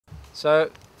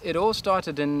So it all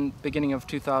started in beginning of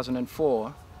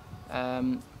 2004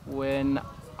 when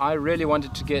I really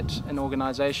wanted to get an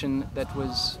organization that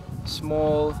was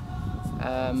small,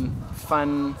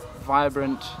 fun,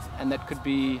 vibrant, and that could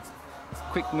be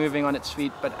quick moving on its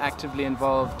feet but actively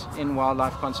involved in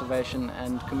wildlife conservation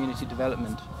and community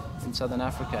development in Southern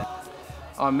Africa.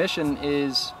 Our mission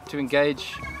is to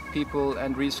engage people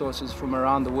and resources from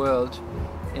around the world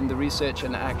in the research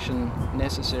and action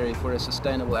necessary for a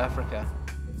sustainable Africa.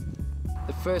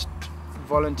 The first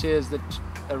volunteers that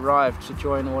arrived to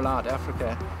join All Out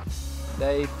Africa,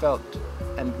 they felt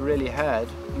and really had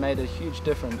made a huge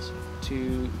difference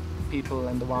to people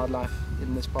and the wildlife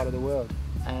in this part of the world,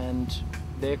 and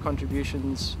their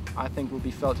contributions I think will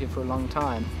be felt here for a long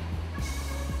time.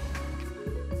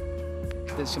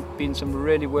 There's been some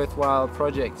really worthwhile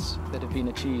projects that have been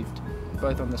achieved,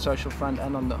 both on the social front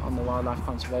and on the wildlife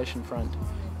conservation front.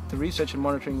 The research and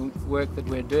monitoring work that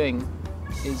we're doing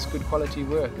is good quality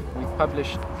work. We've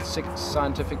published 6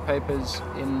 scientific papers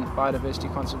in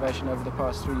biodiversity conservation over the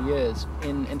past 3 years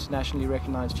in internationally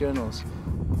recognized journals.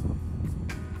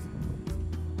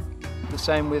 The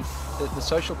same with the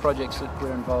social projects that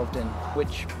we're involved in,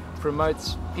 which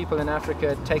promotes people in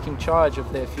Africa taking charge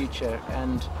of their future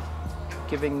and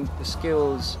giving the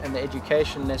skills and the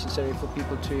education necessary for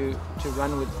people to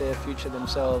run with their future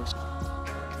themselves.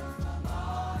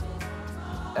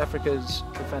 Africa's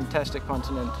a fantastic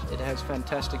continent. It has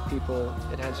fantastic people.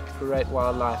 It has great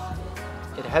wildlife.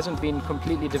 It hasn't been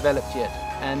completely developed yet,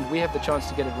 and we have the chance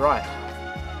to get it right.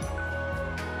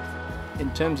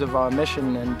 In terms of our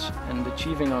mission and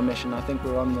achieving our mission, I think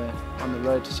we're on the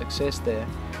road to success there,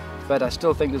 but I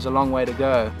still think there's a long way to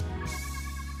go.